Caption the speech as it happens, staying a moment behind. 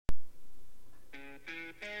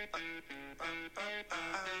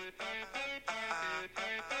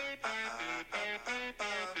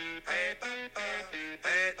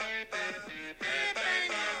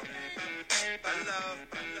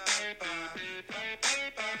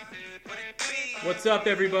What's up,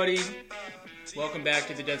 everybody? Welcome back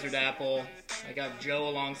to the Desert Apple. I got Joe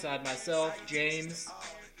alongside myself, James.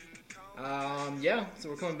 So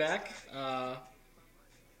we're coming back.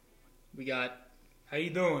 We got How you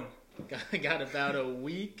doing? got about a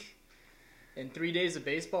week and 3 days of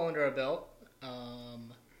baseball under our belt.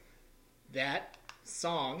 That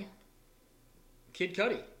song, Kid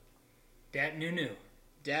Cudi. Dat Nunu.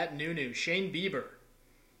 Shane Bieber.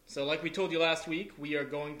 So like we told you last week, we are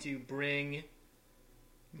going to bring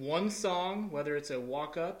one song, whether it's a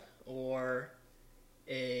walk-up or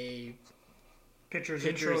a Pitcher's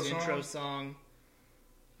intro song.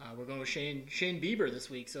 We're going with Shane Bieber this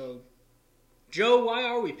week. So, Joe, why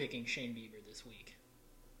are we picking Shane Bieber this week?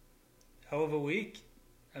 Hell of a week.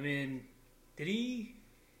 I mean, did he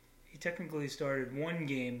technically started one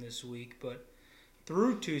game this week, but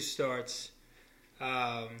through two starts,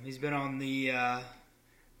 he's been on the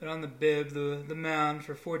bib, the mound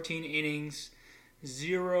for 14 innings,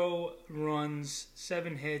 0 runs,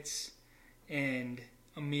 7 hits, and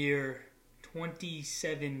a mere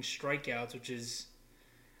 27 strikeouts, which is,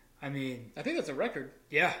 I think that's a record.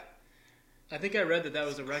 Yeah. I think I read that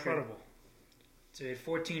was a record. Incredible. So he had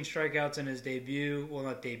 14 strikeouts in his debut. Well,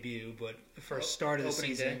 not debut, but the first start of the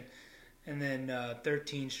season. Day. And then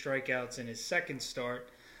 13 strikeouts in his second start.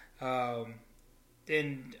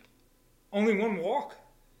 And only one walk.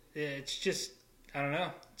 It's just, I don't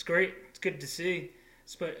know. It's great. It's good to see.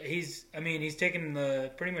 But he's pretty much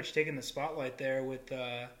taken the spotlight there with,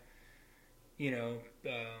 with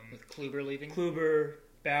Kluber leaving.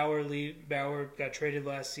 Bauer got traded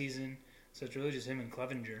last season, so it's really just him and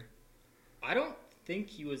Clevenger. I don't think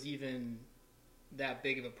he was even that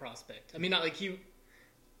big of a prospect. I mean, not like an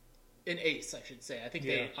ace, I should say. I think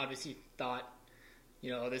they obviously thought,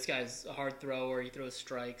 this guy's a hard thrower. He throws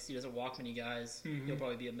strikes. He doesn't walk many guys. Mm-hmm. He'll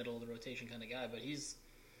probably be a middle of the rotation kind of guy. But he's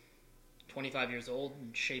 25 years old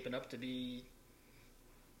and shaping up to be.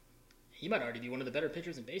 He might already be one of the better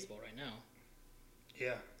pitchers in baseball right now.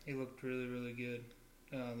 Yeah, he looked really, really good.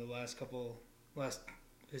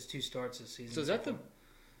 His two starts this season. So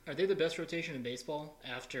are they the best rotation in baseball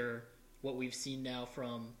after what we've seen now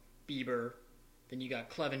from Bieber? Then you got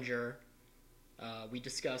Clevenger. We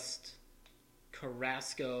discussed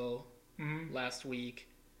Carrasco last week.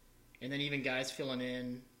 And then even guys filling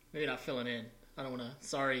in. Maybe not filling in. I don't want to.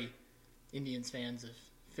 Sorry, Indians fans, if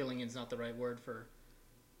filling in is not the right word for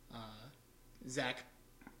Zach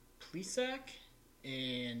Plesac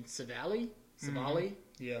and Savali. Mm-hmm.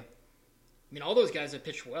 Yeah. I mean, all those guys have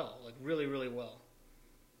pitched well, like really, really well.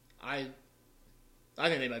 I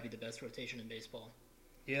think they might be the best rotation in baseball.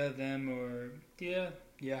 Yeah, them or yeah.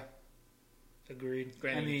 Agreed.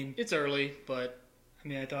 Granted, it's early, but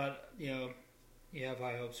I thought you have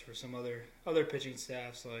high hopes for some other pitching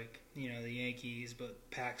staffs like the Yankees,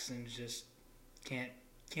 but Paxton just can't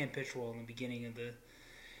pitch well in the beginning of the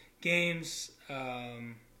games.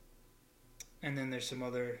 And then there's some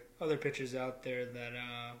other pitchers out there that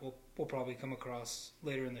we'll probably come across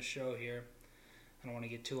later in the show here. I don't want to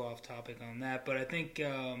get too off topic on that, but I think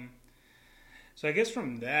so. I guess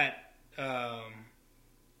from that, at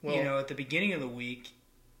the beginning of the week,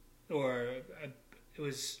 we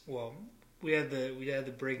had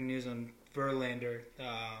the breaking news on Verlander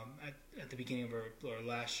at the beginning of our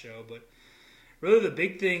last show, but really the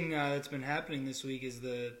big thing that's been happening this week is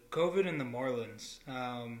the COVID and the Marlins.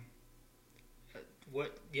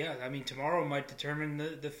 Tomorrow might determine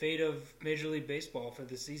the fate of Major League Baseball for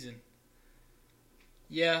the season.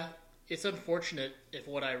 Yeah, it's unfortunate if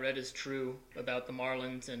what I read is true about the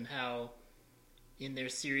Marlins and how in their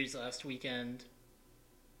series last weekend,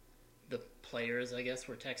 the players, I guess,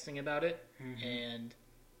 were texting about it, and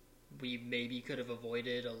we maybe could have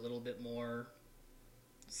avoided a little bit more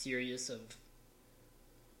serious of,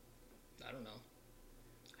 I don't know.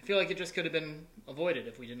 I feel like it just could have been avoided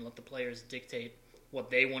if we didn't let the players dictate what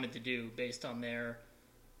they wanted to do based on their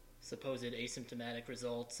supposed asymptomatic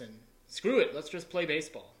results, and screw it, let's just play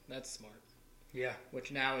baseball. That's smart. Yeah.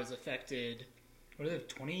 Which now has affected... What are there,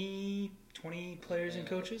 20 players and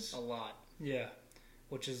coaches? A lot. Yeah.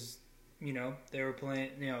 Which is, they were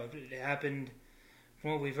playing, it happened,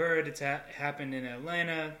 from what we've heard, it's happened in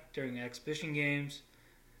Atlanta during the exhibition games.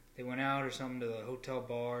 They went out or something to the hotel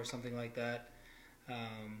bar or something like that.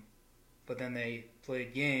 But then they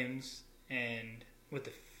played games and with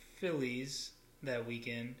the Phillies that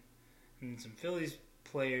weekend, and some Phillies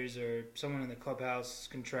players or someone in the clubhouse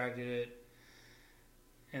contracted it,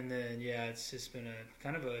 and then it's just been a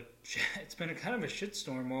kind of a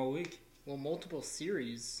shitstorm all week. Well, multiple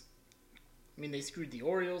series. I mean, they screwed the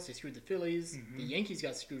Orioles, they screwed the Phillies. Mm-hmm. The Yankees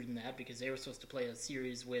got screwed in that because they were supposed to play a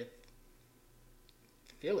series with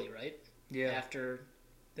Philly, right? Yeah. After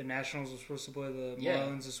the Nationals were supposed to play the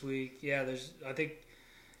Marlins this week. Yeah, I think.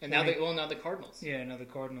 And now the Cardinals. Yeah, now the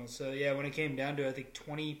Cardinals. So yeah, when it came down to it, I think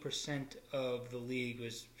 20% of the league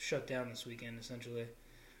was shut down this weekend, essentially.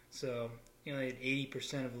 So you only had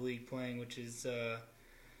 80% of the league playing, which is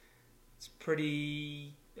it's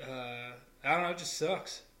pretty. I don't know. It just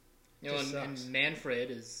sucks. And Manfred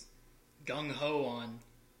is gung ho on.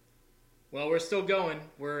 Well, we're still going.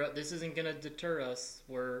 This isn't going to deter us.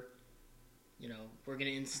 We're going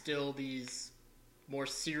to instill these more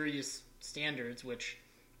serious standards. Which,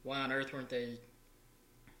 why on earth weren't they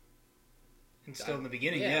instilled in the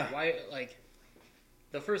beginning? Yeah. Why,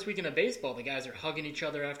 the first weekend of baseball, the guys are hugging each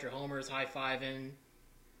other after homers, high fiving,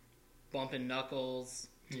 bumping knuckles,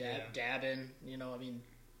 dabbing.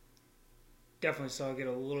 Definitely saw it get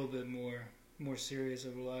a little bit more serious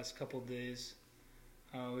over the last couple of days.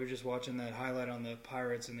 We were just watching that highlight on the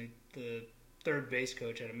Pirates, and the third base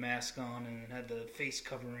coach had a mask on and had the face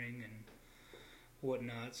covering and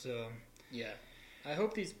whatnot. So yeah, I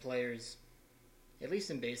hope these players, at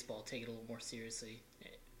least in baseball, take it a little more seriously.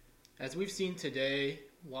 As we've seen today,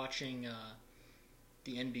 watching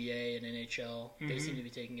the NBA and NHL, they seem to be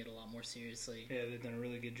taking it a lot more seriously. Yeah, they've done a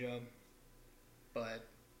really good job. But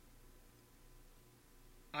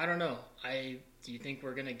I don't know. Do you think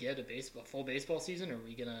we're gonna get a full baseball season, or are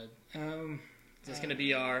we gonna? Is this gonna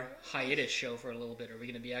be our hiatus show for a little bit? Or are we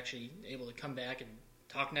gonna be actually able to come back and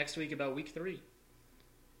talk next week about Week 3?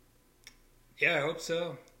 Yeah, I hope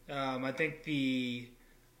so. I think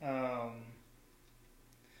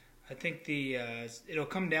it'll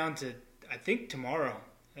come down to tomorrow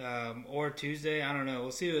or Tuesday. I don't know.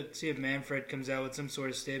 We'll see if Manfred comes out with some sort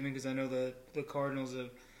of statement, because I know the Cardinals have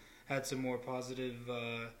had some more positive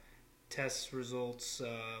test results.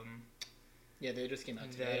 They just came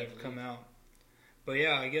out today. That have come out. But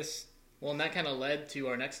yeah, I guess. Well, and that kind of led to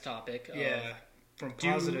our next topic. From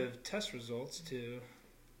positive test results to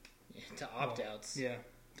opt-outs. To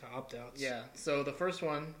opt-outs. Yeah. So the first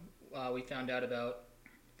one we found out about.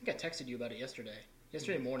 I think I texted you about it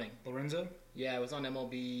yesterday morning. Lorenzo? Yeah, it was on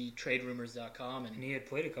MLBTradeRumors.com, and he had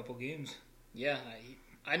played a couple games. Yeah,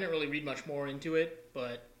 I didn't really read much more into it,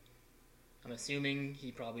 but I'm assuming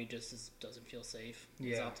he probably just doesn't feel safe.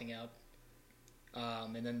 He's opting out.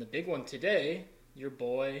 And then the big one today, your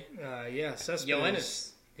boy,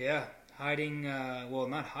 Cespedes. Yeah, hiding.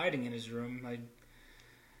 Not hiding in his room.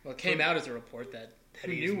 It came out as a report that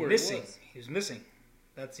he knew where missing. he was. He was missing.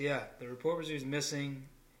 The report was he was missing.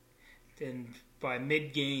 And by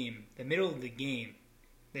the middle of the game,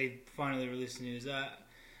 they finally released the news.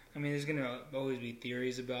 There's going to always be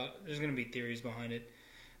theories behind it.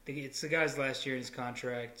 It's the guy's last year in his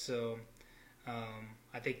contract, so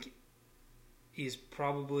I think he's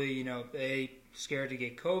probably, A, scared to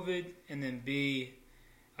get COVID, and then B,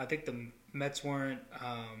 I think the Mets weren't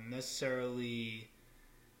necessarily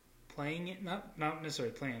playing it, not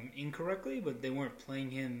necessarily playing him incorrectly, but they weren't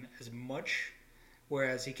playing him as much,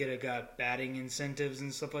 whereas he could have got batting incentives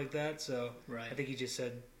and stuff like that. So right. I think he just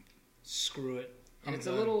said, screw it. And it's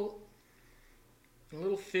a little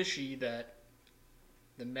fishy that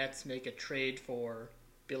the Mets make a trade for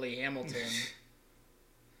Billy Hamilton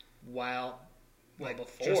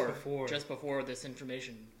just before this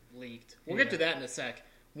information leaked. We'll get to that in a sec.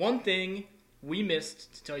 One thing we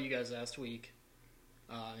missed to tell you guys last week.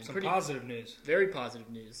 Positive news. Very positive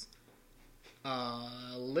news.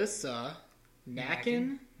 Alyssa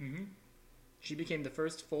Nakken. Mm-hmm. She became the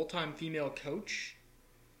first full-time female coach.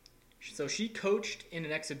 So she coached in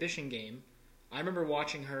an exhibition game. I remember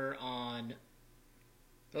watching her on...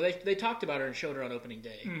 Well, they talked about her and showed her on opening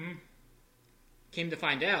day. Mm-hmm. Came to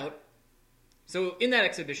find out... So in that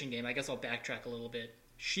exhibition game, I guess I'll backtrack a little bit.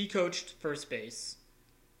 She coached first base.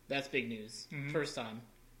 That's big news. Mm-hmm. First time.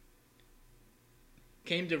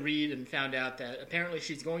 Came to read and found out that apparently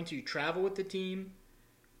she's going to travel with the team,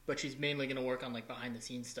 but she's mainly going to work on behind the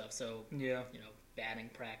scenes stuff. So batting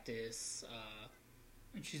practice.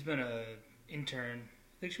 And she's been an intern.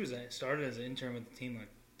 I think she started as an intern with the team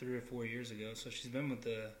 3 or 4 years ago. So she's been with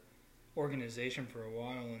the organization for a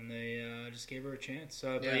while, and they just gave her a chance.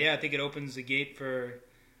 So, but I think it opens the gate for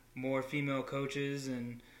more female coaches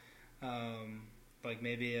and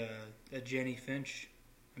maybe a Jenny Finch.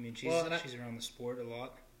 She's around the sport a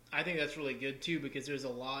lot. I think that's really good too, because there's a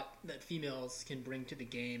lot that females can bring to the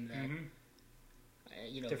game that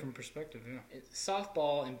different perspective. Yeah,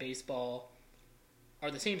 softball and baseball are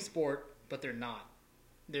the same sport, but they're not.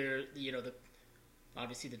 They're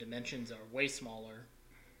obviously the dimensions are way smaller,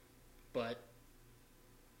 but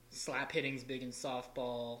slap hitting's big in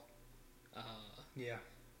softball.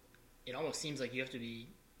 It almost seems like you have to be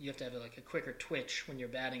you have to have like a quicker twitch when you're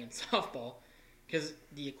batting in softball, because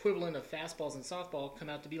the equivalent of fastballs in softball come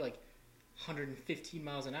out to be like 115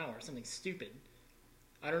 miles an hour, something stupid.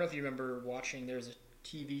 I don't know if you remember watching. There's a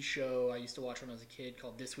TV show I used to watch when I was a kid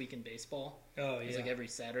called This Week in Baseball. Oh, yeah. It was like every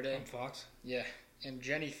Saturday. On Fox? Yeah. And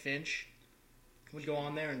Jenny Finch would go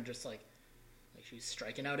on there and just like she was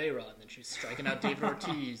striking out A-Rod, and then she was striking out David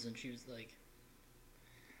Ortiz, and she was like...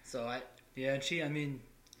 Yeah, and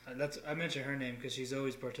I mentioned her name because she's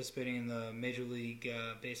always participating in the Major League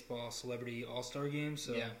Baseball Celebrity All-Star Games,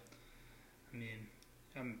 so... Yeah. I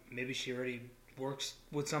mean, maybe she already works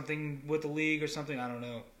with something with the league or something. I don't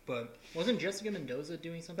know, but wasn't Jessica Mendoza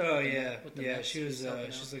doing something? Oh yeah, Mets? She was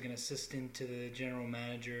she's like an assistant to the general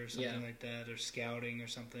manager or something like that, or scouting or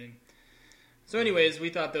something. So, anyways, we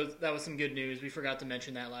thought that was some good news. We forgot to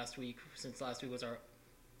mention that last week, since last week was our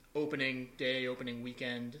opening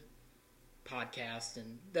weekend podcast,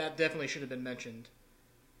 and that definitely should have been mentioned.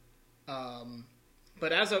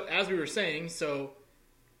 But as we were saying, so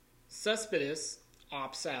Cespedes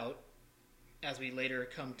opts out. As we later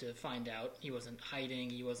come to find out, he wasn't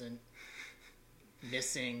hiding, he wasn't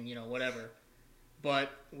missing, whatever.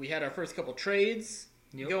 But we had our first couple trades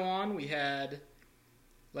go on. We had,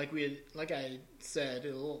 like I said, a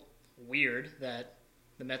little weird that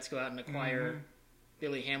the Mets go out and acquire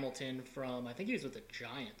Billy Hamilton from, I think he was with the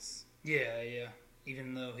Giants. Yeah.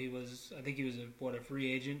 Even though he was a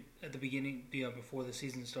free agent at the beginning, before the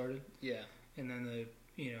season started. Yeah. And then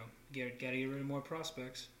got to get rid of more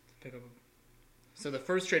prospects to pick up. So the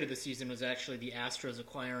first trade of the season was actually the Astros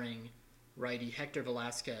acquiring righty Hector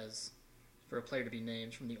Velasquez for a player to be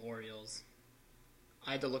named from the Orioles.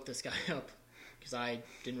 I had to look this guy up because I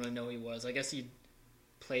didn't really know who he was. I guess he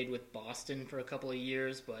played with Boston for a couple of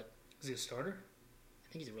years, but... Is he a starter?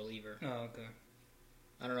 I think he's a reliever. Oh, okay.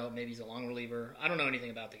 I don't know, maybe he's a long reliever. I don't know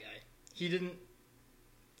anything about the guy. He didn't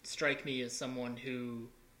strike me as someone who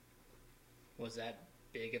was that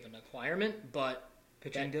big of an acquirement, but...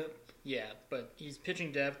 Pitching depth? Yeah, but he's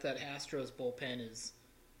pitching depth. That Astros bullpen is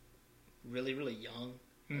really, really young.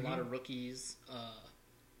 A lot of rookies.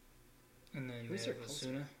 And then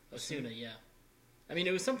Osuna, yeah. I mean,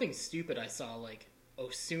 it was something stupid I saw, like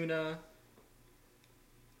Osuna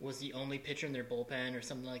was the only pitcher in their bullpen or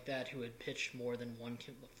something like that who had pitched more than one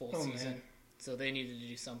full season. Man. So they needed to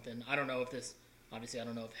do something. I don't know if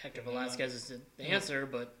Hector Velasquez is the answer,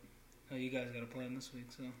 but... Oh, you guys got to play him this week,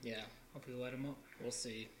 so... Yeah. Hopefully light him up. We'll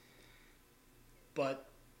see. But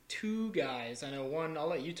two guys, I know one, I'll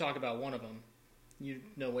let you talk about one of them. You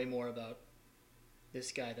know way more about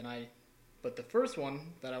this guy than I. But the first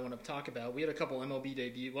one that I want to talk about, we had a couple MLB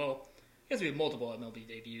debuts. Well, I guess we had multiple MLB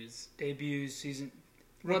debuts.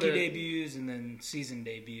 Rookie debuts, and then season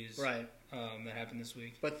debuts. Right. That happened this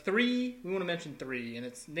week. But we want to mention three, and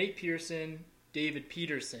it's Nate Pearson, David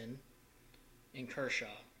Peterson, and Kershaw.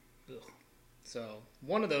 Ugh. So,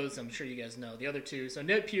 one of those, I'm sure you guys know. The other two. So,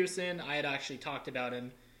 Nate Pearson, I had actually talked about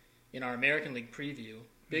him in our American League preview.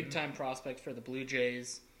 Big-time prospect for the Blue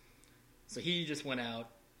Jays. So, he just went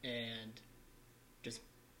out and just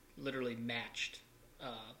literally matched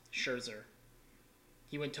Scherzer.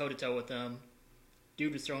 He went toe-to-toe with them.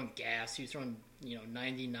 Dude was throwing gas. He was throwing,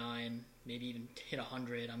 99, maybe even hit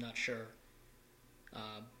 100. I'm not sure.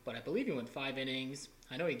 But I believe he went 5 innings.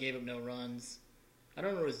 I know he gave up no runs. I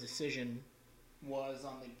don't know what his decision was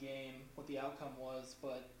on the game, what the outcome was,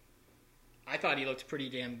 but I thought he looked pretty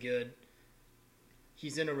damn good.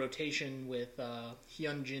 He's in a rotation with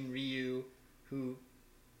Hyunjin Ryu, who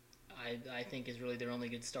I think is really their only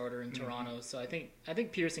good starter in Toronto. So I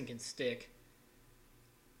think Pearson can stick.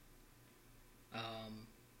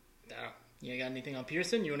 You got anything on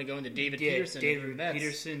Pearson? You want to go into David Peterson? David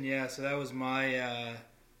Peterson, yeah. So that was my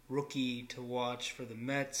rookie to watch for the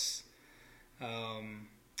Mets.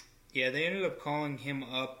 They ended up calling him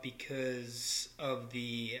up because of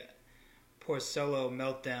the Porcello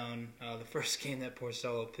meltdown, the first game that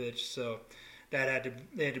Porcello pitched. So they had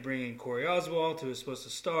to bring in Corey Oswalt, who was supposed to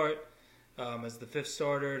start as the 5th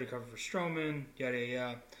starter to cover for Stroman. Yada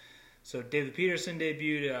yada. So David Peterson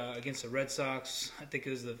debuted against the Red Sox. I think it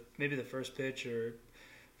was maybe the first pitch or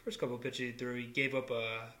first couple of pitches he threw. He gave up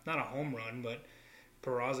not a home run, but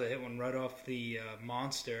Peraza hit one right off the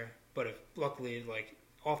monster. But luckily,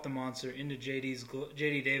 off the monster into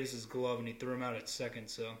J.D. Davis's glove, and he threw him out at second.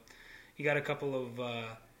 So he got a couple of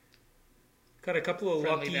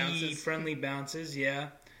friendly bounces. Yeah.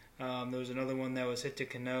 There was another one that was hit to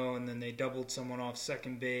Cano, and then they doubled someone off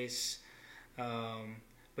second base.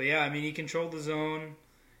 But yeah, I mean, he controlled the zone.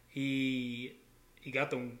 He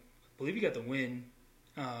got I believe he got the win.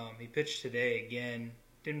 He pitched today again.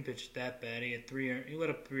 Didn't pitch that bad. He let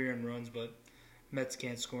up 3 earned runs, but Mets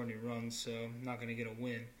can't score any runs, so I'm not going to get a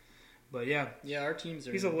win. But yeah, our teams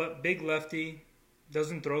are. He's a big lefty.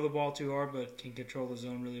 Doesn't throw the ball too hard, but can control the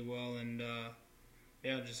zone really well. And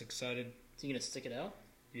I'm just excited. Is he going to stick it out?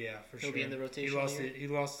 Yeah, for He'll sure. be in the rotation. He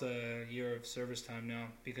lost a year of service time now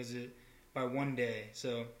because by 1 day.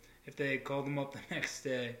 So if they had called him up the next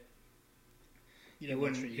day, he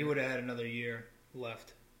would have had another year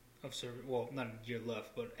left of service. Well, not a year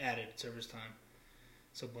left, but added service time.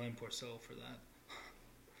 So blame Porcel for that.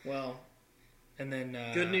 Well, and then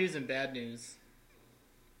good news and bad news.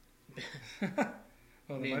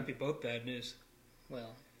 Well, they might be both bad news.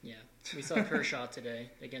 Well, yeah. We saw Kershaw today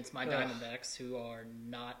against my Diamondbacks, who are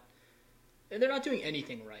not. They're not doing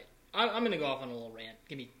anything right. I'm going to go off on a little rant.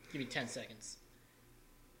 Give me 10 seconds.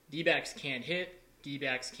 D-backs can't hit.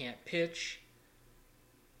 D-backs can't pitch.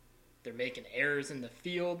 They're making errors in the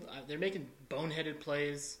field. They're making boneheaded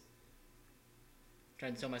plays. I'm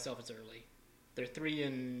trying to tell myself it's early. They're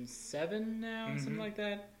 3-7 now, something like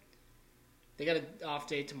that. They got an off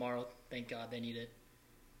day tomorrow. Thank God they need it.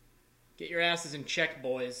 Get your asses in check,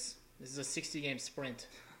 boys. This is a 60-game sprint.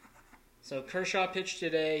 So Kershaw pitched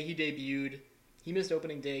today. He debuted. He missed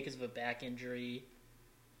opening day because of a back injury.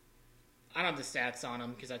 I don't have the stats on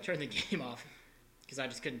him because I turned the game off because I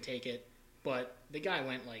just couldn't take it. But the guy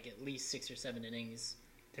went like at least 6 or 7 innings.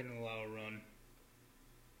 Didn't allow a run.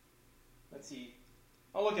 Let's see.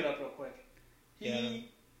 I'll look it up real quick. What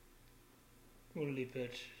did he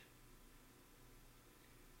pitch?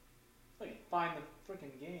 I can find the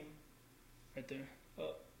freaking game. Right there.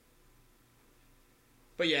 Oh.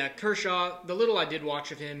 But yeah, Kershaw, the little I did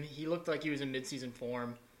watch of him, he looked like he was in midseason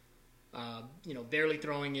form. Barely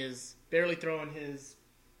throwing his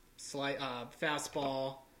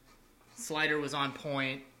fastball. Slider was on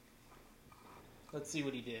point. Let's see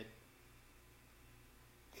what he did.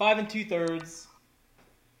 5 2/3,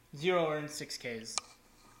 0 earned, 6 Ks.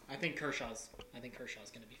 I think Kershaw's going to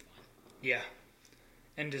be fine. Yeah.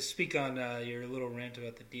 And to speak on your little rant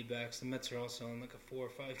about the D-backs, the Mets are also on like a 4 or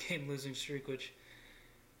 5 game losing streak, which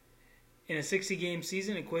in a 60-game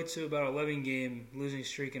season equates to about 11-game losing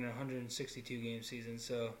streak in a 162-game season.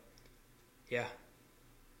 So, yeah.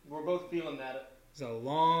 We're both feeling that. It's a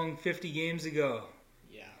long 50 games to go.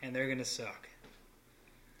 Yeah. And they're going to suck.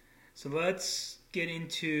 So let's get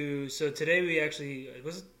into... So today we actually...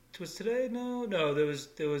 Was today? No. This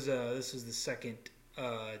was the second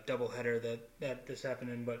doubleheader that this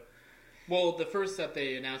happened in, but... Well, the first that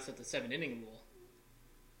they announced that the 7-inning rule.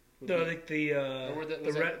 No, I think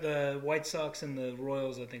the White Sox and the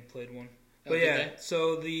Royals, I think, played one. But yeah,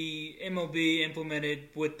 so the MLB implemented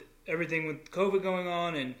with everything with COVID going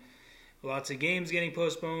on and lots of games getting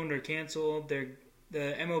postponed or canceled. The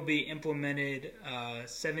MLB implemented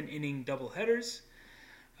 7-inning doubleheaders.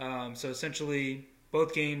 So essentially,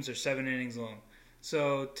 both games are 7 innings long.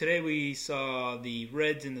 So today we saw the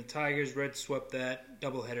Reds and the Tigers. Reds swept that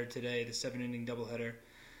doubleheader today, the 7-inning doubleheader.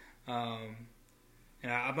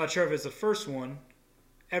 And I'm not sure if it's the first one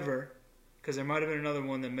ever, because there might have been another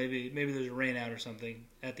one that maybe there's a rain out or something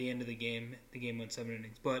at the end of the game. The game went 7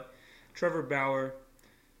 innings. But Trevor Bauer,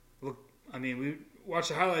 we watched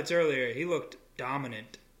the highlights earlier. He looked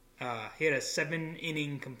dominant. He had a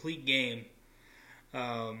 7-inning complete game.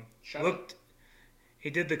 He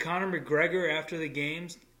did the Conor McGregor after the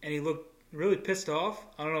games, and he looked really pissed off.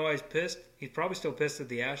 I don't know why he's pissed. He's probably still pissed at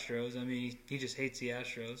the Astros. I mean, he just hates the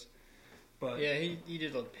Astros. But yeah, he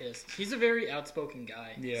did look pissed. He's a very outspoken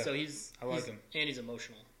guy. Yeah, so I like him. And he's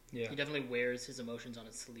emotional. Yeah. He definitely wears his emotions on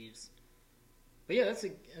his sleeves. But yeah, that's a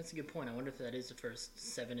good point. I wonder if that is the first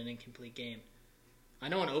 7-inning complete game. I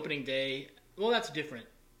know on opening day, well, that's different.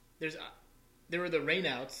 There were the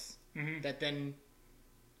rainouts that then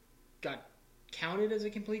got counted as a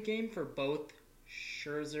complete game for both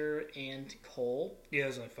Scherzer and Cole. Yeah, it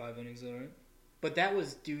was like 5 innings though, right? But that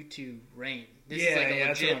was due to rain. This is like a legit,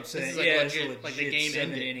 that's what I'm saying. This is legit, like the game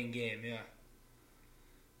 7-inning game, yeah.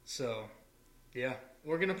 So, yeah.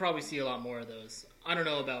 We're going to probably see a lot more of those. I don't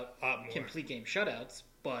know about complete game shutouts,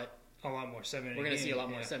 but... A lot more 7-inning games. We're going to see a lot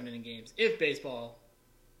more 7-inning games if baseball,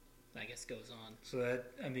 I guess, goes on. So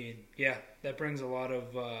that brings a lot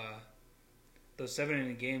of... those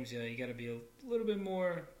 7-inning games, you got to be a little bit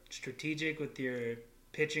more strategic with your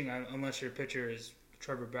pitching, unless your pitcher is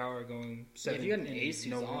Trevor Bauer going 7 if you got an ace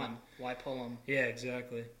who's on, why pull him? Yeah,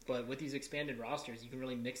 exactly. But with these expanded rosters, you can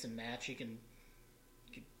really mix and match. You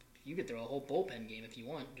could throw a whole bullpen game if you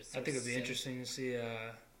want. I think it'd be interesting to see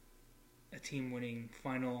a team winning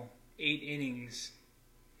final 8 innings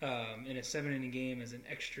in a 7-inning game as an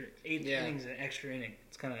extra 8 innings, an extra inning.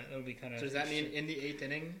 It'll be kind of. So does that mean in the 8th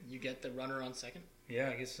inning you get the runner on second? Yeah,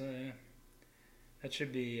 I guess so. Yeah, that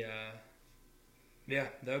should be Yeah,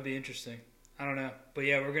 that would be interesting. I don't know. But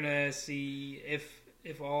yeah, we're going to see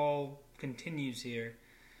if all continues here.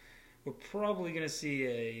 We're probably going to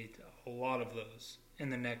see a lot of those in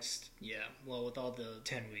the next well, with all the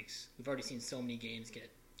 10 weeks. We've already seen so many games get...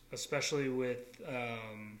 Especially with, the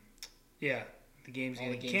games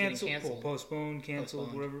getting canceled, or postponed,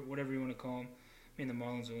 canceled, whatever you want to call them. I mean, the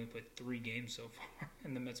Marlins only played 3 games so far,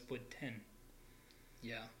 and the Mets played 10.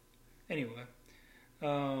 Yeah. Anyway.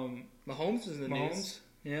 Mahomes is in the news.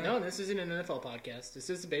 Yeah. No, this isn't an NFL podcast. This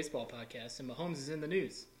is a baseball podcast, and Mahomes is in the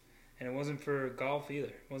news. And it wasn't for golf either.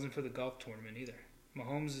 It wasn't for the golf tournament either.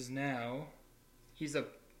 Mahomes is now... He's a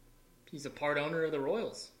part owner of the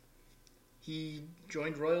Royals. He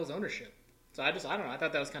joined Royals ownership. So I don't know. I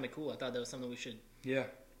thought that was kind of cool. I thought that was something we should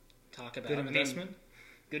talk about. Good investment.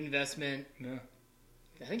 Good investment. Yeah.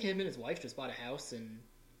 I think him and his wife just bought a house in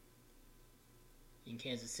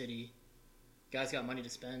Kansas City. Guy's got money to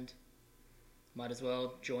spend. Might as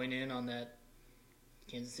well join in on that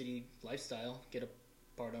Kansas City lifestyle. Get a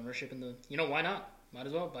part ownership in the... why not? Might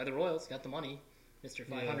as well buy the Royals. Got the money. Mr.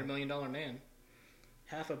 $500 million man.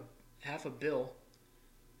 Half a bill.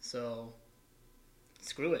 So...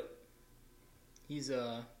 Screw it. He's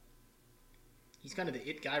kind of the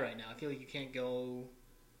it guy right now. I feel like you can't go,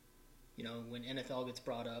 when NFL gets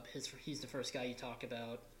brought up, he's the first guy you talk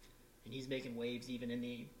about, and he's making waves even in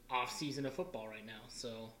the off season of football right now.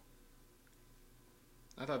 So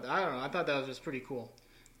I thought that was just pretty cool.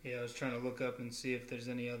 Yeah, I was trying to look up and see if there's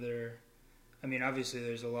any other. I mean, obviously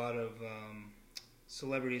there's a lot of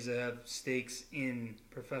celebrities that have stakes in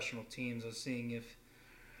professional teams. I was seeing if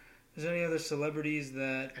there's any other celebrities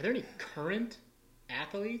that... Are there any current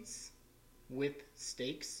athletes with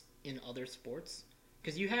stakes in other sports?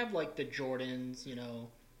 Because you have, like, the Jordans, you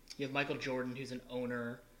have Michael Jordan, who's an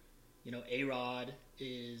owner. A-Rod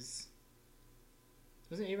is...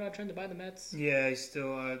 Wasn't A-Rod trying to buy the Mets? Yeah, he's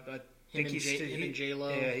still... I think he's still... Him and J-Lo.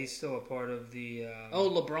 Yeah, he's still a part of the...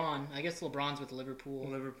 LeBron. I guess LeBron's with Liverpool.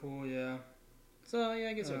 Yeah. So, yeah,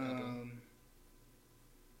 I guess there are a couple.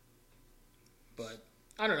 But...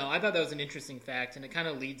 I don't know. I thought that was an interesting fact, and it kind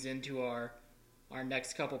of leads into our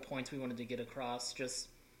next couple points we wanted to get across, just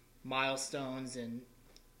milestones and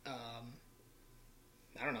I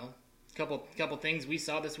don't know, couple things we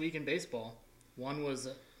saw this week in baseball. One was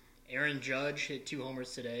Aaron Judge hit 2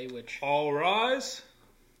 homers today, which all rise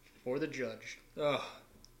for the Judge. Ugh,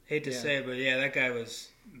 hate to say it, but yeah, that guy was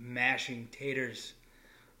mashing taters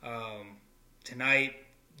tonight.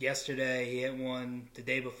 Yesterday he hit one. The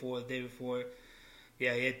day before.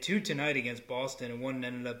 Yeah, he had 2 tonight against Boston, and one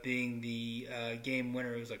ended up being the game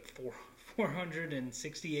winner. It was like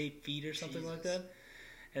 468 feet or something like that.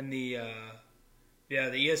 And the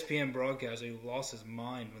ESPN broadcaster, he lost his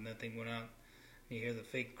mind when that thing went out. You hear the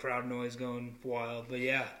fake crowd noise going wild. But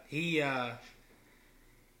yeah, he's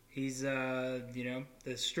the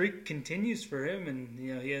streak continues for him,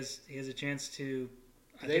 and he has a chance to.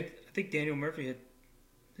 I think Daniel Murphy had.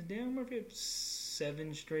 Did Daniel Murphy have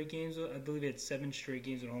 7 straight games? I believe he had 7 straight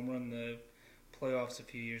games at home run in the playoffs a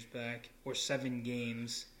few years back, or 7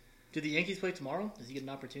 games. Did the Yankees play tomorrow? Does he get an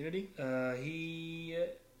opportunity? Did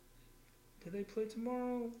they play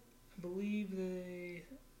tomorrow? I believe they.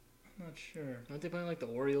 I'm not sure. Aren't they playing like the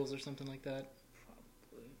Orioles or something like that?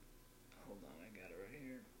 Probably. Hold on, I got it right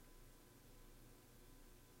here.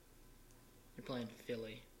 They're playing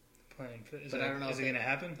Philly. I don't know. Is it going to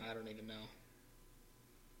happen? I don't even know.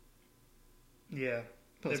 Yeah.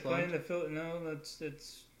 Postponed? They're playing the Philly. No,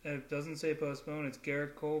 it doesn't say postponed. It's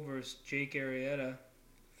Garrett Cole versus Jake Arrieta.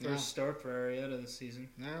 First start for Arrieta this season.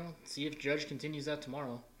 No, see if Judge continues that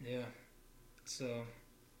tomorrow. Yeah. So,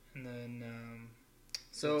 and then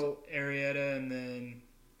so Arrieta, and then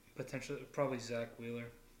potentially probably Zach Wheeler,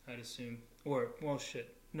 I'd assume. Or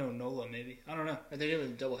Nola maybe. I don't know. Are they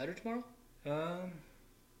doing a doubleheader tomorrow? Or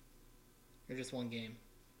just one game?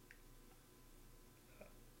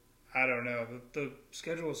 I don't know. The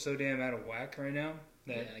schedule is so damn out of whack right now.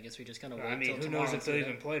 That, I guess we just kind of wait till tomorrow. Who knows if they'll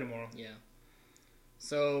even play tomorrow. Yeah.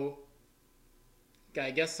 So, I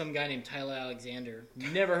guess some guy named Tyler Alexander.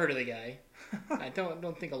 Never heard of the guy. I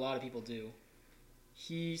don't think a lot of people do.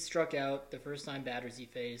 He struck out the first time batters he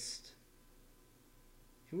faced.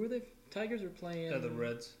 Who were the Tigers were playing? The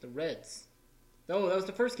Reds. The Reds. Oh, that was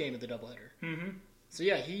the first game of the doubleheader. Mm-hmm. So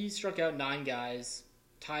yeah, he struck out 9 guys,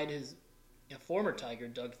 tied his former Tiger,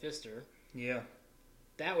 Doug Fister. Yeah.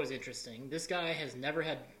 That was interesting. This guy has never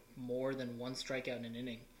had more than 1 strikeout in an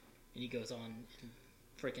inning. And he goes on and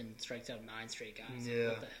freaking strikes out 9 straight guys. Yeah.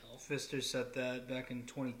 What the hell? Fister set that back in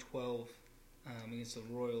 2012 against the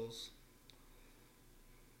Royals.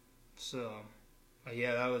 So,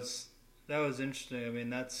 yeah, that was interesting. I mean,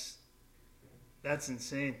 That's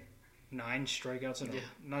insane. 9 strikeouts in a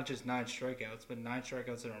not just 9 strikeouts, but 9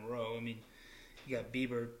 strikeouts in a row. I mean, you got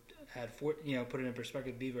Bieber had put it in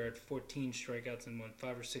perspective. Bieber had 14 strikeouts in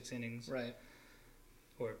 5 or 6 innings, right,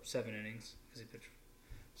 or 7 innings because he pitched.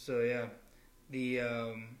 So yeah,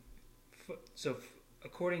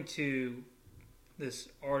 according to this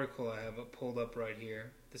article I have pulled up right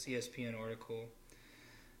here, this ESPN article,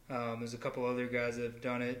 there's a couple other guys that have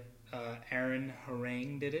done it. Aaron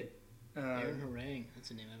Harang did it. Aaron Harang,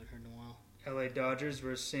 that's a name I haven't heard in a while. LA Dodgers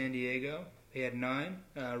versus San Diego. He had 9.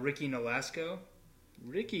 Ricky Nolasco.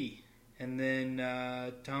 Ricky. And then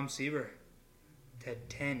Tom Seaver had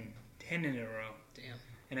 10. 10 in a row. Damn.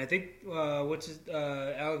 And I think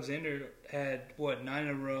Alexander had 9 in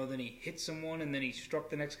a row. Then he hit someone, and then he struck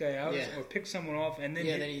the next guy out, or picked someone off, and then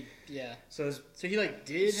So he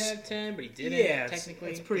did have 10, but he didn't. Yeah, technically.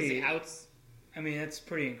 It's pretty outs. I mean, that's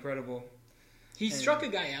pretty incredible. He struck a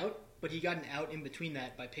guy out, but he got an out in between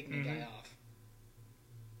that by picking the guy off.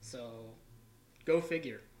 So, go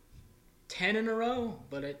figure. 10 in a row,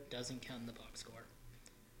 but it doesn't count in the box score.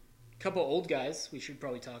 Couple old guys we should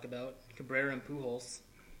probably talk about. Cabrera and Pujols.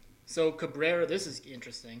 So, Cabrera, this is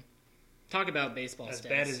interesting. Talk about baseball stats. As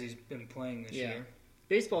bad as he's been playing this year.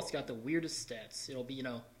 Baseball's got the weirdest stats. It'll be,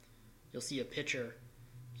 you'll see a pitcher.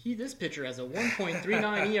 This pitcher has a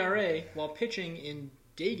 1.39 ERA while pitching in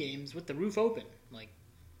day games with the roof open.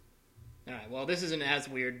 All right, well, this isn't as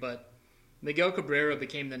weird, but Miguel Cabrera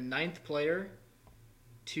became the 9th player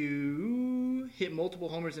to hit multiple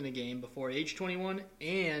homers in a game before age 21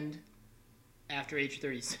 and after age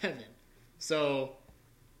 37. So,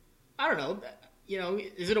 I don't know.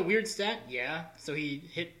 Is it a weird stat? Yeah. So he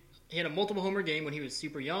hit a multiple homer game when he was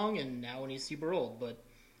super young and now when he's super old. But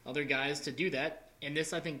other guys to do that, and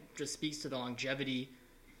this I think just speaks to the longevity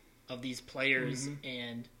of these players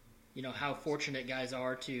and, how fortunate guys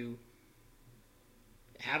are to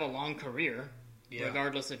have a long career,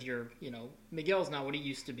 regardless if you're, Miguel's not what he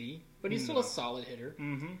used to be, but he's still a solid hitter.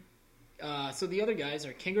 So the other guys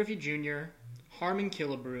are Ken Griffey Jr., Harmon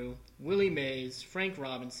Killebrew, Willie Mays, Frank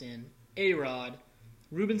Robinson, A-Rod,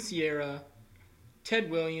 Ruben Sierra,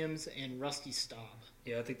 Ted Williams, and Rusty Staub.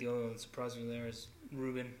 Yeah, I think the only one that surprised me there is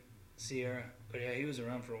Ruben Sierra. But yeah, he was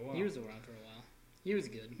around for a while. He was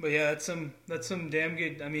good. But yeah, that's some damn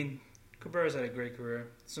good. I mean, Cabrera's had a great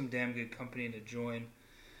career. Some damn good company to join.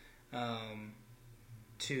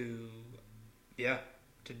 To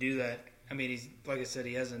do that. I mean, he's like I said,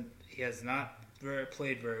 he has not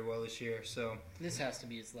played very well this year. So this has to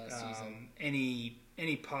be his last season.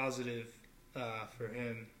 Any positive for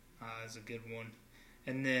him is a good one.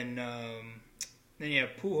 And then you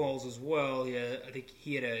have Pujols as well. Yeah, I think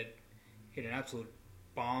he had an absolute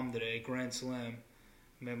bomb today, grand slam.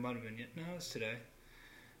 I mean, it might have been no, it's today.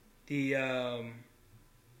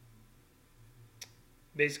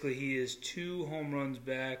 Basically, he is 2 home runs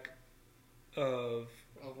back of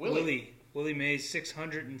Willie Mays'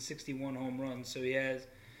 661 home runs. So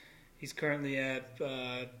he's currently at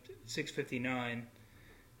 659.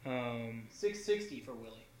 660 for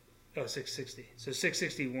Willie. Oh, 660. So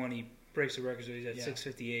 661, he breaks the record, so he's at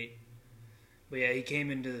 658. But yeah, he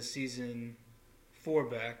came into the season 4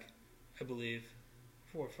 back, I believe.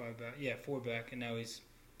 4 or 5 back. Yeah, 4 back, and now he's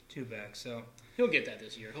 2 back. So he'll get that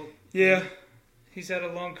this year. Yeah. He's had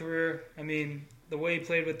a long career. I mean, the way he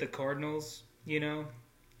played with the Cardinals, I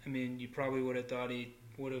mean, you probably would have thought he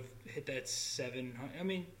would have hit that 700. I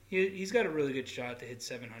mean, he's got a really good shot to hit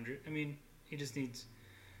 700. I mean, he just needs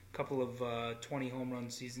a couple of 20 home run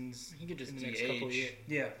seasons. He could just in the next couple of years.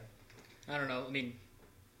 Yeah. I don't know. I mean,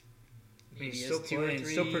 he's still playing,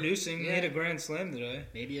 still producing. Yeah. He hit a grand slam today.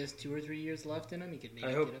 Maybe he has 2 or 3 years left in him. He could maybe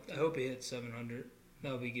I get up. I hope he hits 700.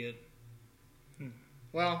 That would be good.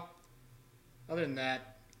 Well, other than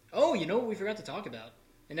that, you know what we forgot to talk about?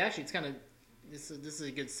 And actually, it's kind of this is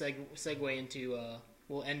a good segue into.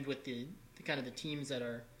 We'll end with the kind of the teams that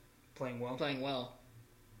are playing well.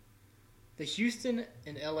 The Houston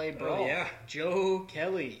and LA brawl. Oh yeah, Joe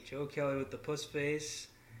Kelly with the puss face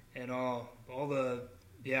and all the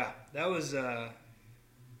that was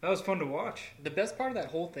fun to watch. The best part of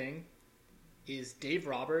that whole thing is Dave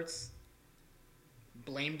Roberts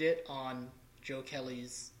blamed it on Joe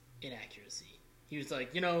Kelly's inaccuracy. He was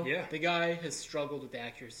like, the guy has struggled with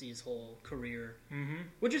accuracy his whole career,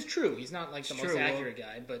 which is true. He's not like the most accurate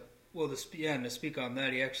guy, but to speak on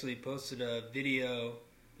that, he actually posted a video.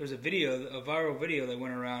 There's a viral video that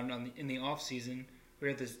went around in the off season where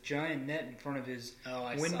he had this giant net in front of his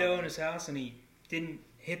window in his house, and he didn't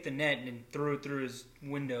hit the net and threw it through his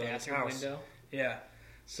window in his house. Window? Yeah.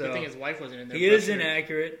 So good thing his wife wasn't in there. He is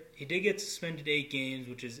inaccurate. He did get suspended 8 games,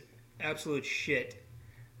 which is absolute shit.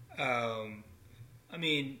 I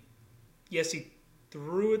mean, yes, he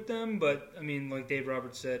threw at them, but I mean, like Dave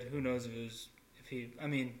Roberts said, who knows I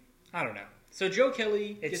mean, I don't know. So Joe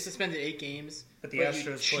Kelly gets suspended 8 games, but the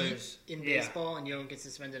Astros you players in baseball, and you don't get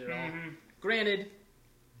suspended at all. Granted,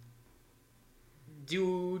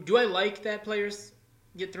 do I like that players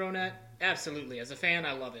get thrown at? Absolutely. As a fan,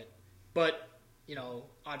 I love it. But,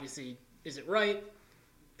 obviously, is it right?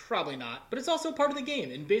 Probably not. But it's also part of the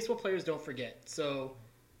game, and baseball players don't forget. So,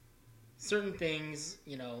 certain things,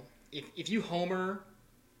 if you homer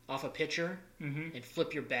off a pitcher and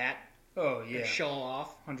flip your bat and show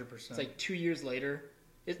off, 100%. It's like 2 years later.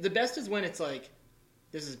 The best is when it's like,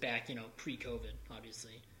 this is back, pre-COVID,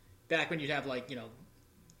 obviously. Back when you'd have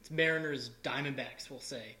it's Mariners, Diamondbacks, we'll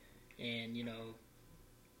say, and I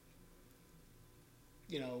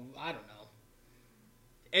don't know.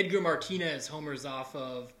 Edgar Martinez homers off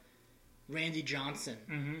of Randy Johnson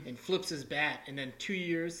and flips his bat, and then 3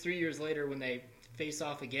 years later, when they face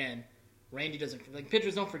off again, Randy doesn't.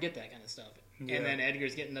 Pitchers don't forget that kind of stuff, and then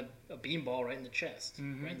Edgar's getting a beanball right in the chest,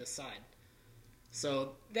 right in the side.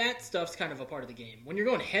 So that stuff's kind of a part of the game. When you're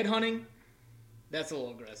going head hunting, that's a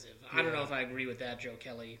little aggressive. I don't know if I agree with that, Joe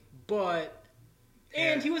Kelly, but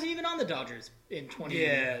he wasn't even on the Dodgers in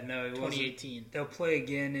 2018. They'll play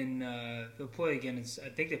again in I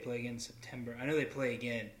think they play again in September. I know they play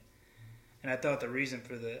again. And I thought the reason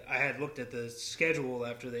for I had looked at the schedule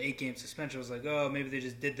after the 8-game suspension. I was like, oh, maybe they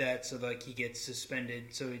just did that so he gets suspended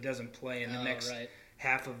so he doesn't play in the next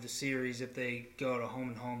half of the series if they go to home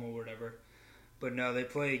and home or whatever. But no, they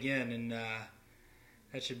play again, and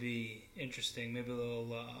that should be interesting. Maybe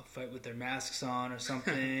they'll fight with their masks on or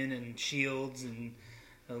something and shields, and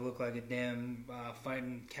they'll look like a damn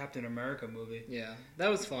fighting Captain America movie. Yeah, that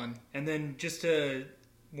was fun. And then just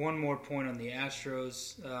one more point on the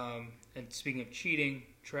Astros, and speaking of cheating,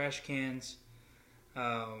 trash cans.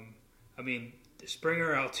 I mean,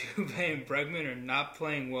 Springer, Altuve, and Bregman are not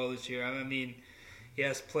playing well this year. I mean,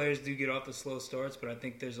 yes, players do get off the slow starts, but I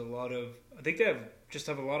think there's I think they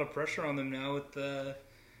have a lot of pressure on them now with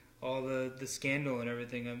all the scandal and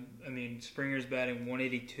everything. I mean, Springer's batting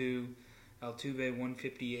 182, Altuve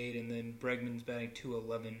 158, and then Bregman's batting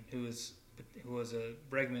 211. Who was a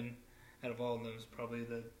Bregman out of all of them is probably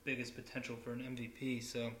the biggest potential for an MVP.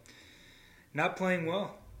 So, not playing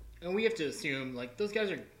well. And we have to assume those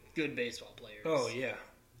guys are good baseball players. Oh yeah.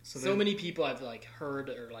 So many people I've heard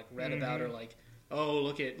or read about are oh,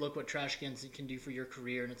 look what trash cans can do for your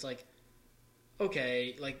career, and it's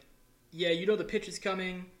okay, the pitch is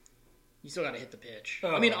coming, you still got to hit the pitch.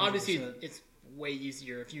 I mean, obviously 100%. It's way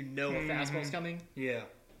easier if you know a fastball's coming. Yeah.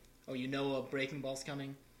 Oh, a breaking ball's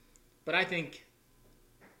coming. But I think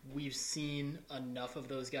we've seen enough of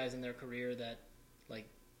those guys in their career that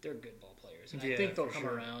they're good ball players, and I think they'll come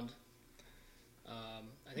around. I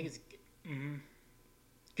think it's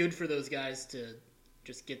good for those guys to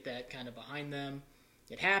just get that kind of behind them.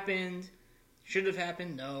 It happened. Should it have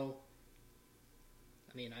happened? No.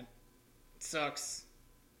 I mean, it sucks.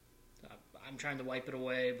 I'm trying to wipe it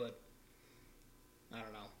away, but I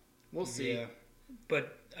don't know. We'll see. Yeah.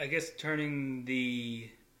 But I guess turning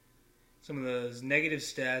some of those negative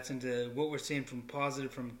stats into what we're seeing from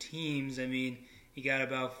teams, I mean, you got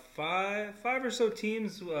about five or so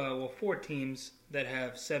teams, 4 teams that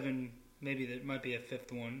have 7, maybe there might be a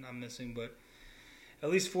 5th one I'm missing, but at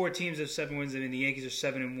least 4 teams have 7 wins. I mean, the Yankees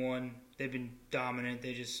are 7-1. They've been dominant.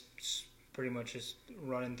 They just pretty much just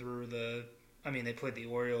running through they played the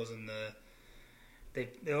Orioles and they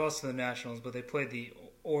lost to the Nationals, but they played the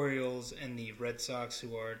Orioles and the Red Sox,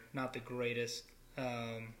 who are not the greatest.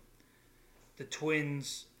 The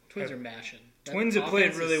Twins are mashing. Twins have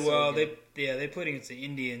played really well. They played against the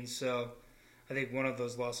Indians, so I think one of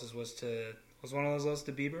those losses was one of those losses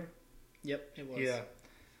to Bieber? Yep, it was. Yeah.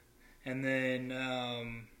 And then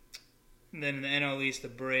in the NL East, the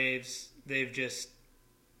Braves, they've just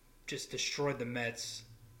destroyed the Mets.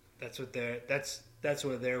 That's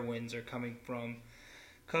where their wins are coming from.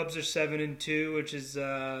 Cubs are 7-2, which is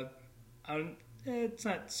it's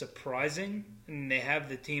not surprising, and they have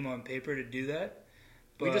the team on paper to do that.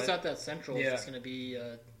 But, we just thought that Central was just going to be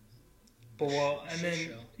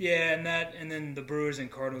and then the Brewers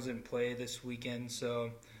and Cardinals didn't play this weekend,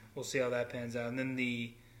 so we'll see how that pans out. And then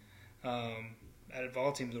out of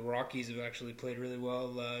all teams, the Rockies have actually played really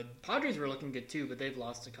well. Padres were looking good too, but they've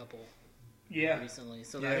lost a couple recently.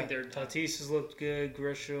 So I think Tatis has looked good,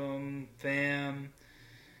 Grisham, Pham.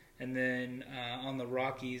 And then on the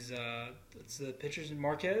Rockies, it's the pitchers,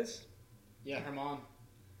 Marquez? Yeah,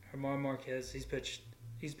 Herman Marquez. He's pitched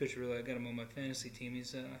really. I got him on my fantasy team.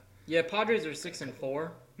 He's Padres are 6-4.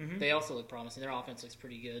 Mm-hmm. They also look promising. Their offense looks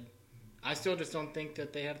pretty good. I still just don't think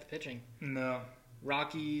that they have the pitching. No.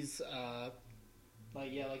 Rockies,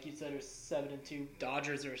 like you said, are 7-2.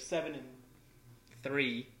 Dodgers are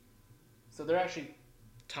 7-3. So they're actually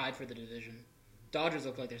tied for the division. Dodgers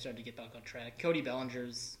look like they're starting to get back on track. Cody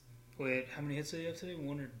Bellinger's... Wait, how many hits did he have today?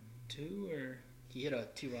 1 or 2? Or He hit a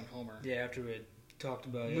 2-run homer. yeah, after we had talked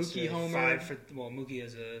about Mookie yesterday, homer. Mookie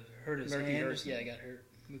has hurt his Mookie hand. hurt. Yeah, got hurt.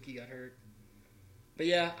 Mookie got hurt. But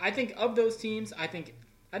yeah, I think of those teams, I think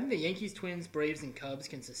the Yankees, Twins, Braves, and Cubs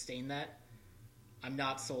can sustain that. I'm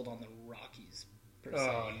not sold on the Rockies, per se.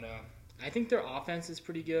 Oh, no. I think their offense is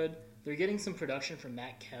pretty good. They're getting some production from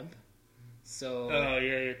Matt Kemp. So. Oh,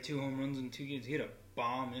 yeah, he had 2 home runs in 2 games. He had a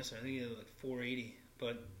bomb yesterday. I think he had like 480,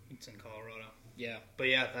 but it's in Colorado. Yeah. But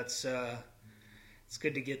yeah, that's it's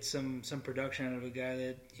good to get some production out of a guy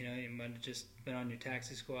that, you might have just been on your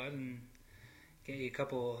taxi squad and get you a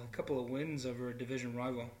couple of wins over a division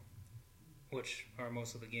rival, which are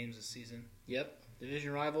most of the games this season. Yep,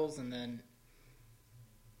 division rivals, and then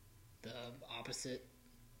the opposite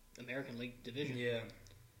American League division. Yeah.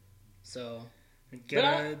 So, I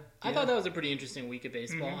thought that was a pretty interesting week of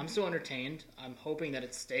baseball. Mm-hmm. I'm still entertained. I'm hoping that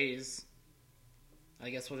it stays. I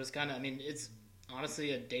guess we'll just kind of, it's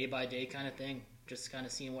honestly a day-by-day kind of thing. Just kind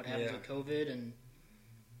of seeing what happens with COVID.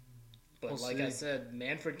 But we'll like see. I said,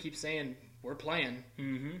 Manfred keeps saying, we're playing.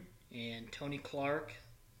 Mm-hmm. And Tony Clark,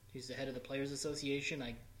 who's the head of the Players Association,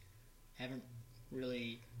 I haven't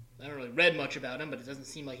really read much about him, but it doesn't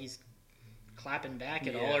seem like he's clapping back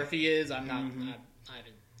at all. Or if he is, I'm not. Mm-hmm. I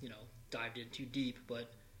haven't dived in too deep,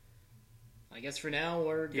 but I guess for now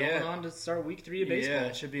we're going on to start week 3 of baseball. Yeah,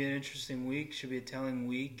 it should be an interesting week. Should be a telling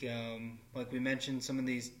week. Like we mentioned, some of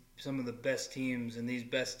the best teams, and these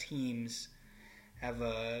best teams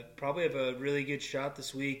probably have a really good shot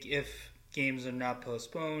this week if games are not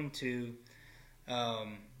postponed to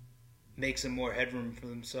make some more headroom for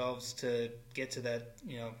themselves to get to that,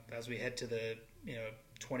 as we head to the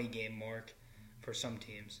 20-game mark for some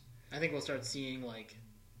teams. I think we'll start seeing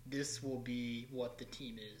this will be what the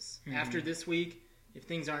team is. Mm-hmm. After this week, if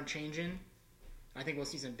things aren't changing, I think we'll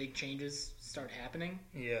see some big changes start happening.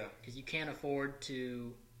 Yeah. Because you can't afford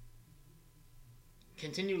to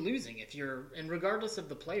continue losing and regardless of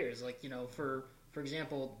the players, for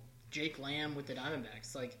example, Jake Lamb with the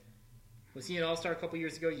Diamondbacks, was he an all-star a couple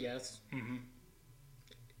years ago? Yes. Mm-hmm.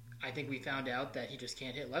 I think we found out that he just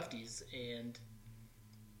can't hit lefties, and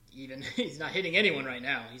even he's not hitting anyone right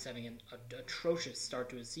now. He's having an atrocious start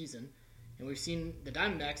to his season, and we've seen the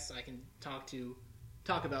Diamondbacks. I can talk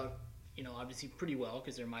about, obviously pretty well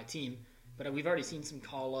because they're my team, but we've already seen some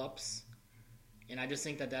call-ups, and I just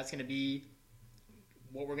think that that's going to be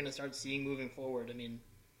what we're going to start seeing moving forward.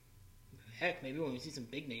 Heck, maybe when we see some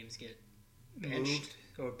big names get benched.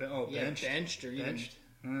 Moved benched. Benched. Even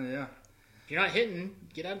Oh, yeah. if you're not hitting,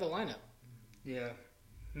 get out of the lineup. Yeah.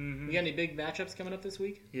 Mm-hmm. We got any big matchups coming up this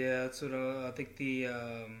week? Yeah, that's what I think. The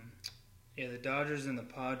Dodgers and the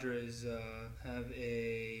Padres have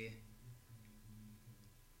a.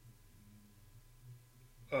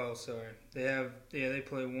 Oh, sorry. They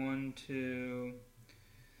play 1, 2.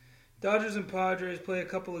 Dodgers and Padres play a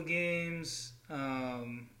couple of games. I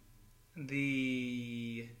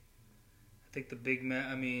think the big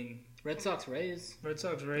Red Sox Rays.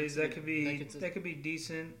 That could be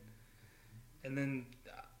decent. And then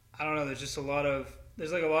I don't know. There's just a lot of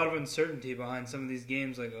uncertainty behind some of these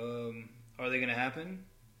games. Are they going to happen?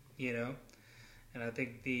 And I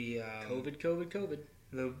think the COVID.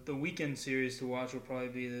 The weekend series to watch will probably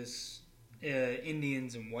be this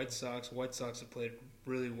Indians and White Sox. White Sox have played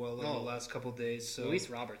really well in the last couple of days. So Luis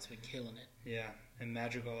Roberts been killing it. Yeah, and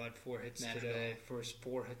Madrigal had 4 hits today, first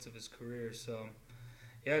 4 hits of his career. So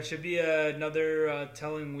yeah, it should be another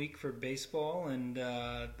telling week for baseball, and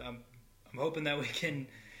I'm hoping that we can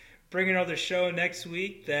bring another show next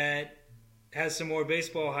week that has some more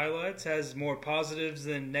baseball highlights, has more positives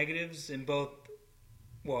than negatives in both.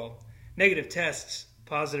 Well, negative tests,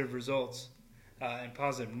 positive results, and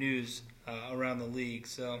positive news around the league.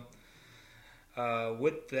 So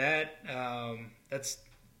with that,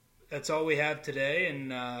 that's all we have today,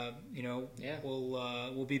 and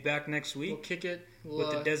we'll be back next week. We'll kick it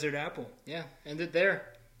with the Desert Apple. Yeah, end it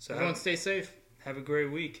there. So everyone stay safe. Have a great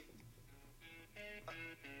week.